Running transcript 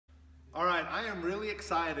All right, I am really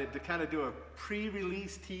excited to kind of do a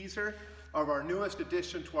pre-release teaser of our newest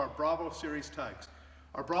addition to our Bravo series tugs.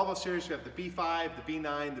 Our Bravo series, we have the B5, the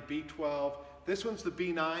B9, the B12. This one's the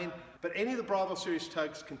B9, but any of the Bravo series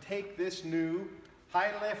tugs can take this new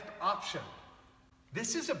high lift option.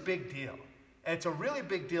 This is a big deal. And it's a really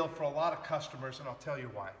big deal for a lot of customers, and I'll tell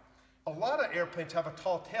you why. A lot of airplanes have a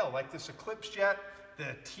tall tail, like this Eclipse jet,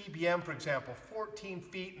 the TBM, for example, 14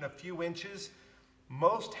 feet and a few inches.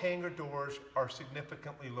 Most hangar doors are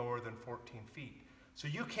significantly lower than 14 feet. So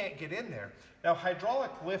you can't get in there. Now,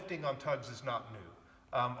 hydraulic lifting on tugs is not new.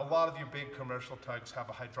 A lot of your big commercial tugs have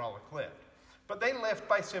a hydraulic lift. But they lift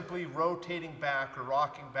by simply rotating back or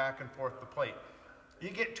rocking back and forth the plate. You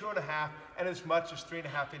get 2.5 and as much as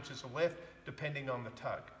 3.5 inches of lift, depending on the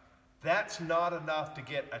tug. That's not enough to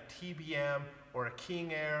get a TBM or a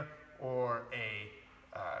King Air or a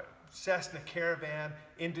Cessna Caravan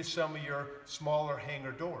into some of your smaller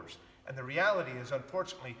hangar doors. And the reality is,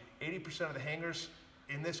 unfortunately, 80% of the hangars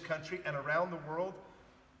in this country and around the world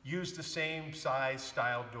use the same size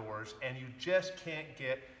style doors, and you just can't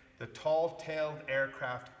get the tall-tailed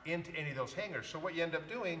aircraft into any of those hangars. So what you end up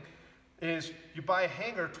doing is you buy a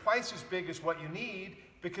hangar twice as big as what you need,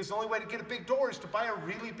 because the only way to get a big door is to buy a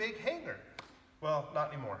really big hangar. Well,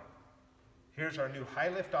 not anymore. Here's our new high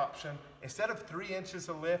lift option. Instead of 3 inches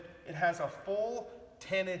of lift, it has a full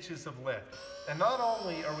 10 inches of lift. And not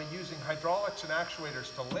only are we using hydraulics and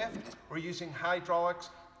actuators to lift, we're using hydraulics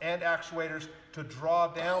and actuators to draw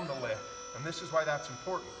down the lift. And this is why that's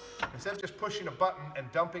important. Instead of just pushing a button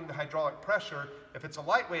and dumping the hydraulic pressure, if it's a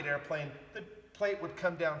lightweight airplane, the plate would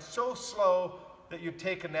come down so slow that you'd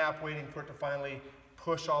take a nap waiting for it to finally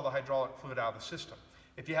push all the hydraulic fluid out of the system.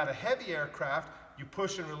 If you had a heavy aircraft, you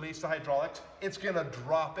push and release the hydraulics, it's gonna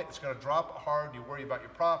drop it. It's gonna drop it hard. You worry about your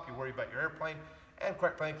prop, you worry about your airplane, and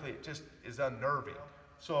quite frankly, it just is unnerving.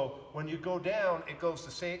 So when you go down, it goes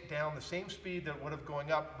down the same speed that it would have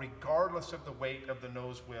going up, regardless of the weight of the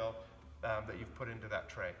nose wheel that you've put into that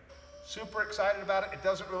tray. Super excited about it. It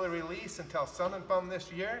doesn't really release until Sun and Bum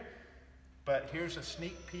this year, but here's a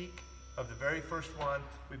sneak peek of the very first one.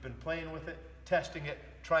 We've been playing with it, testing it,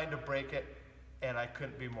 trying to break it, and I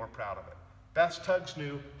couldn't be more proud of it. Best Tugs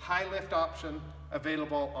new high lift option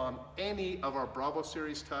available on any of our Bravo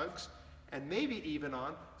series tugs, and maybe even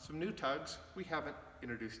on some new tugs we haven't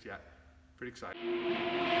introduced yet. Pretty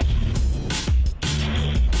excited.